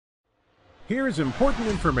Here's important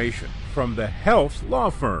information from the Health Law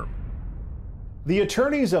Firm. The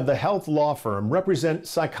attorneys of the Health Law Firm represent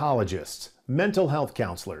psychologists, mental health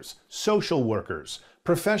counselors, social workers,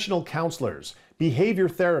 professional counselors, behavior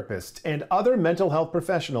therapists, and other mental health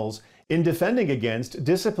professionals in defending against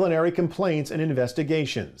disciplinary complaints and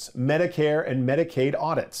investigations, Medicare and Medicaid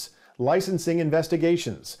audits, licensing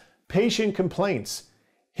investigations, patient complaints,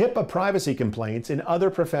 HIPAA privacy complaints, and other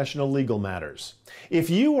professional legal matters. If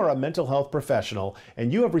you are a mental health professional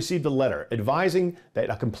and you have received a letter advising that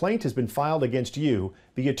a complaint has been filed against you,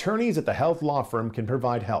 the attorneys at the Health Law Firm can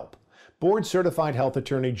provide help. Board-certified health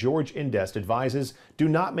attorney George Indest advises, do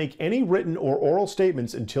not make any written or oral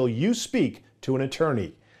statements until you speak to an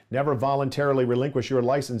attorney. Never voluntarily relinquish your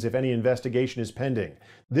license if any investigation is pending.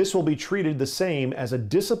 This will be treated the same as a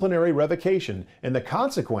disciplinary revocation, and the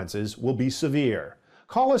consequences will be severe.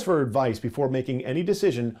 Call us for advice before making any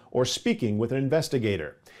decision or speaking with an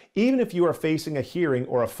investigator. Even if you are facing a hearing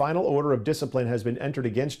or a final order of discipline has been entered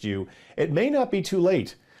against you, it may not be too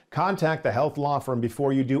late. Contact the Health Law Firm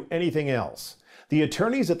before you do anything else. The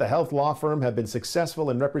attorneys at the Health Law Firm have been successful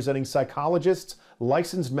in representing psychologists,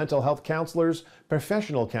 licensed mental health counselors,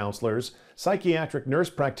 professional counselors, psychiatric nurse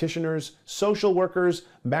practitioners, social workers,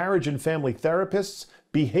 marriage and family therapists,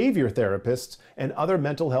 behavior therapists, and other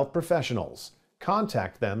mental health professionals.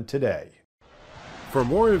 Contact them today. For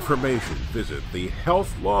more information, visit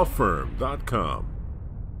thehealthlawfirm.com.